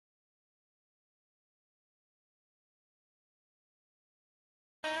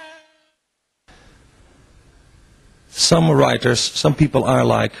Some writers, some people are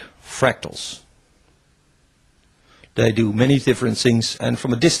like fractals. They do many different things, and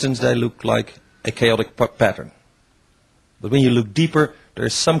from a distance they look like a chaotic pattern. But when you look deeper, there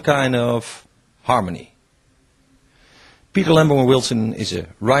is some kind of harmony. Peter Lamborn Wilson is a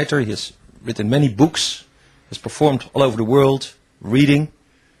writer. He has written many books, has performed all over the world, reading.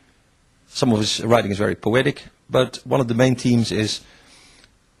 Some of his writing is very poetic, but one of the main themes is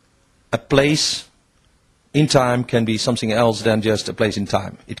a place in time can be something else than just a place in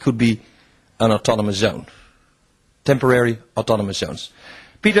time. It could be an autonomous zone, temporary autonomous zones.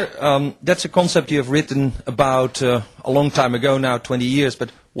 Peter, that's a concept you have written about a long time ago now, 20 years,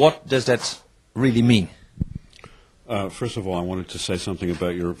 but what does that really mean? First of all, I wanted to say something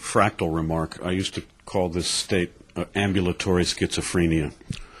about your fractal remark. I used to call this state ambulatory schizophrenia.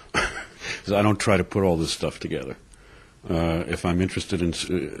 I don't try to put all this stuff together. If I'm interested in,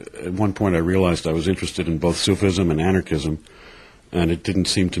 at one point I realized I was interested in both Sufism and anarchism, and it didn't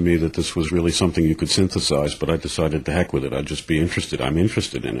seem to me that this was really something you could synthesize, but I decided to heck with it. I'd just be interested. I'm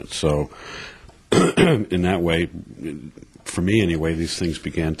interested in it. So in that way, for me anyway, these things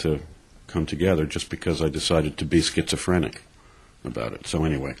began to come together just because I decided to be schizophrenic about it. So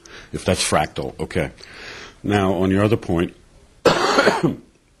anyway, if that's fractal, okay. Now, on your other point,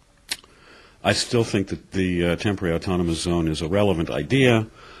 I still think that the temporary autonomous zone is a relevant idea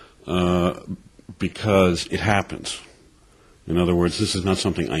because it happens. In other words, this is not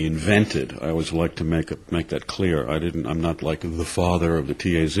something I invented. I always like to make that clear. I'm not like the father of the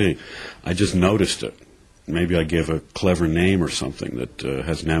TAZ. I just noticed it. Maybe I gave a clever name or something that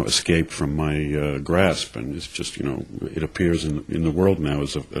has now escaped from my grasp, and it's just, it appears in the world now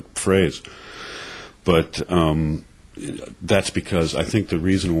as a phrase. But that's because I think the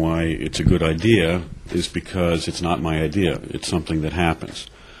reason why it's a good idea is because it's not my idea. It's something that happens.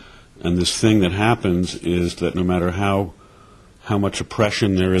 And this thing that happens is that no matter how much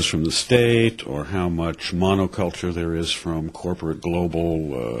oppression there is from the state or how much monoculture there is from corporate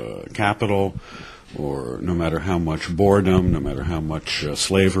global capital, or no matter how much boredom, no matter how much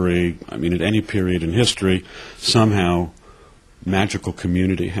slavery, I mean, at any period in history, somehow magical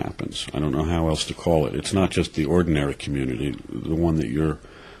community happens. I don't know how else to call it. It's not just the ordinary community, the one that you're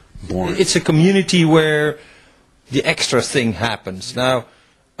born in. It's a community where the extra thing happens. Now,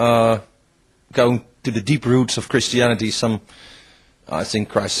 going to the deep roots of Christianity, I think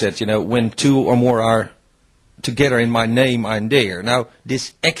Christ said, when two or more are together in my name, I'm there. Now,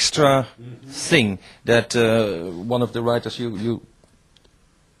 this extra thing that one of the writers you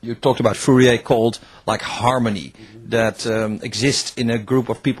talked about, Fourier, called like harmony, that exists in a group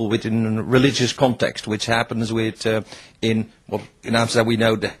of people within a religious context, which happens in Amsterdam we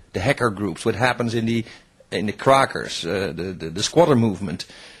know the hacker groups, what happens in the Krakers, the squatter movement,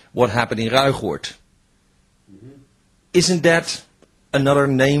 what happened in Ruigoord. Isn't that another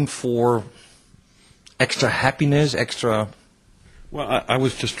name for extra happiness, extra... Well, I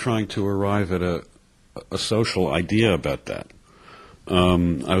was just trying to arrive at a social idea about that.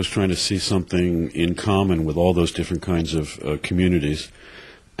 I was trying to see something in common with all those different kinds of communities,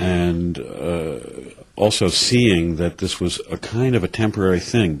 and also seeing that this was a kind of a temporary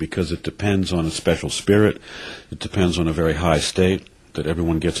thing because it depends on a special spirit, it depends on a very high state that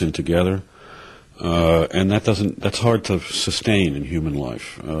everyone gets in together, and that's hard to sustain in human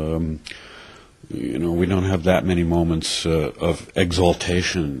life. We don't have that many moments of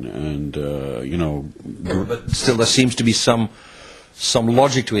exaltation, and but still, there seems to be some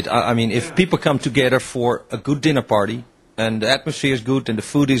logic to it. I mean, if people come together for a good dinner party, and the atmosphere is good, and the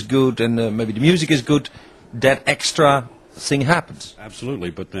food is good, and maybe the music is good, that extra thing happens. Absolutely,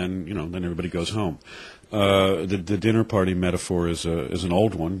 but then then everybody goes home. The dinner party metaphor is an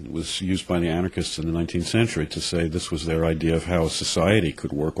old one. It was used by the anarchists in the 19th century to say this was their idea of how a society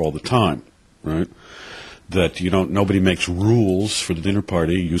could work all the time. Right? That nobody makes rules for the dinner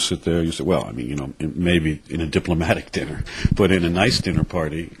party. You sit there, you say, well, I mean, maybe in a diplomatic dinner, but in a nice dinner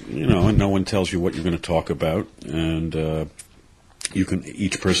party, and no one tells you what you're going to talk about, and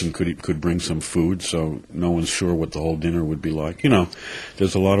each person could bring some food, so no one's sure what the whole dinner would be like.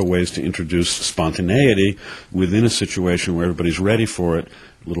 There's a lot of ways to introduce spontaneity within a situation where everybody's ready for it.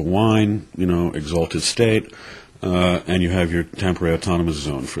 A little wine, exalted state. And you have your temporary autonomous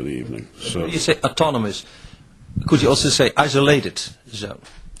zone for the evening. So when you say autonomous, could you also say isolated zone?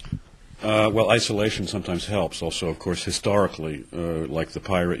 Well, isolation sometimes helps. Also, of course, historically, like the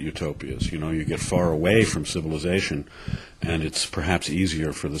pirate utopias, you get far away from civilization, and it's perhaps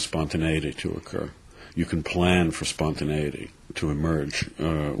easier for the spontaneity to occur. You can plan for spontaneity to emerge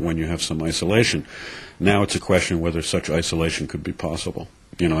when you have some isolation. Now it's a question whether such isolation could be possible.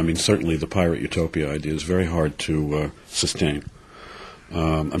 I mean, certainly the pirate utopia idea is very hard to sustain.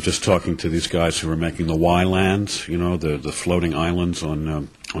 I'm just talking to these guys who are making the Y-lands, the floating islands on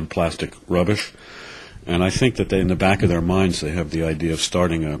plastic rubbish. And I think that in the back of their minds, they have the idea of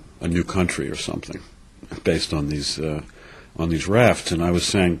starting a new country or something based on these rafts. And I was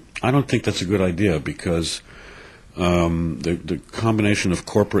saying, I don't think that's a good idea because the combination of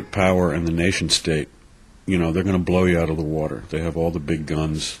corporate power and the nation state, they're going to blow you out of the water. They have all the big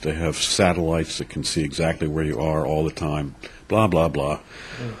guns. They have satellites that can see exactly where you are all the time. Blah, blah, blah.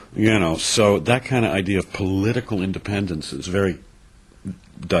 So that kind of idea of political independence is very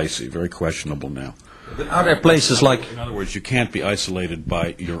dicey, very questionable now. But are there places like... In other words, you can't be isolated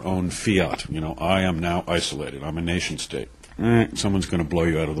by your own fiat. I am now isolated. I'm a nation state. Someone's going to blow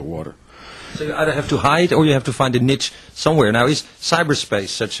you out of the water. So you either have to hide or you have to find a niche somewhere. Now, is cyberspace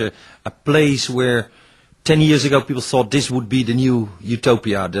such a place where 10 years ago people thought this would be the new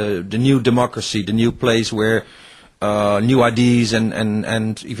utopia, the new democracy, the new place where new ideas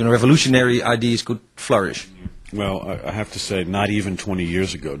and even revolutionary ideas could flourish? Well, I have to say, not even 20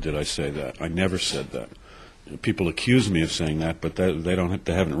 years ago did I say that. I never said that. People accuse me of saying that, but they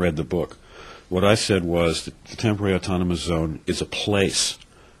haven't read the book. What I said was that the temporary autonomous zone is a place,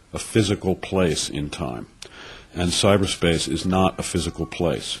 a physical place in time. And cyberspace is not a physical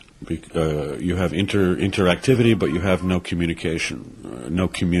place. You have interactivity, but you have no communication, no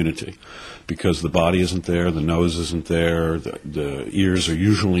community, because the body isn't there, the nose isn't there, the ears are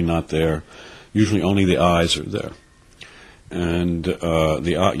usually not there. Usually only the eyes are there. And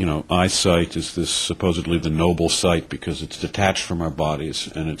eyesight is this supposedly the noble sight because it's detached from our bodies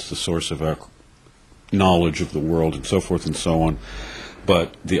and it's the source of our knowledge of the world and so forth and so on.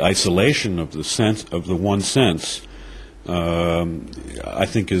 But the isolation of the sense of the one sense, I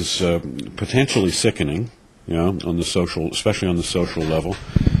think, is potentially sickening. On the social, especially on the social level.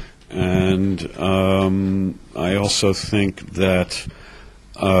 And I also think that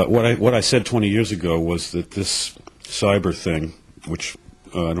what I said 20 years ago was that this cyber thing, which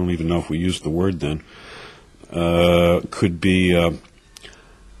I don't even know if we used the word then, could be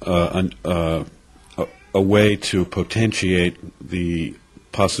a way to potentiate the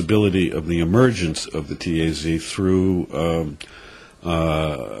possibility of the emergence of the TAZ through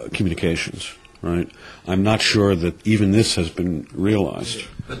communications, right? I'm not sure that even this has been realized.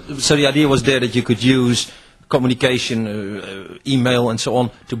 So the idea was there that you could use communication, email and so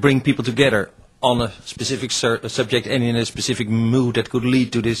on, to bring people together on a specific subject and in a specific mood that could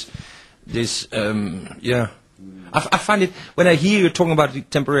lead to this. I find it, when I hear you talking about the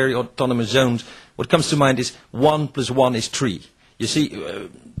temporary autonomous zones, what comes to mind is 1 + 1 is 3. You see,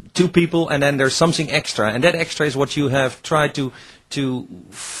 2 people and then there's something extra, and that extra is what you have tried to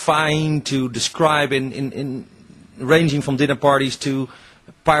find, to describe in ranging from dinner parties to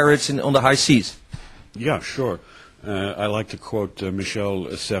pirates on the high seas. Yeah, sure. I like to quote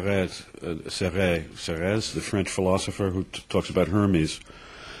Michel Serres, the French philosopher who talks about Hermes.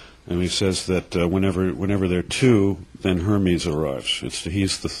 And he says that whenever there are 2, then Hermes arrives.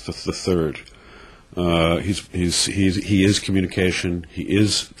 He's the third. He is communication. He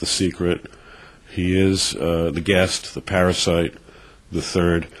is the secret. He is the guest, the parasite, the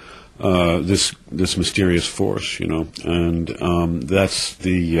third. This mysterious force, and that's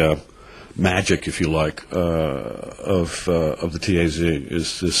the magic, if you like, of the TAZ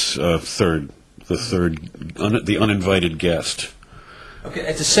is this the uninvited guest. Okay.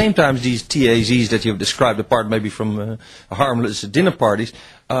 At the same time, these TAZs that you have described, apart maybe from harmless dinner parties,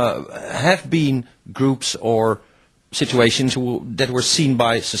 have been groups or situations that were seen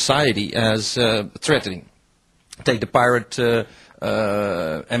by society as threatening. Take the pirate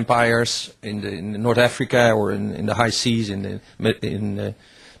empires in North Africa or in the high seas in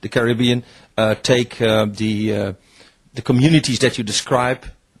the Caribbean. Take the communities that you describe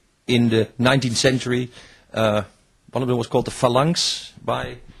in the 19th century. One of them was called the Phalanx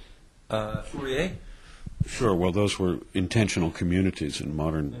by Fourier. Sure. Well, those were intentional communities in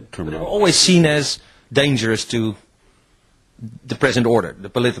modern terminology. They were always seen as dangerous to the present order, the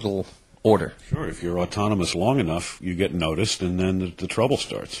political order. Sure. If you're autonomous long enough, you get noticed, and then the trouble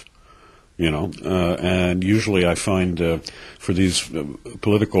starts. And usually I find for these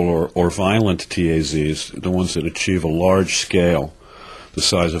political or violent TAZs, the ones that achieve a large scale, the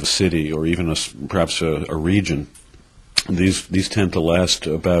size of a city or even perhaps a region, these tend to last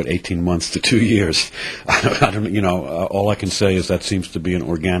about 18 months to 2 years. All I can say is that seems to be an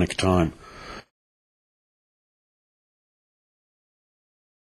organic time.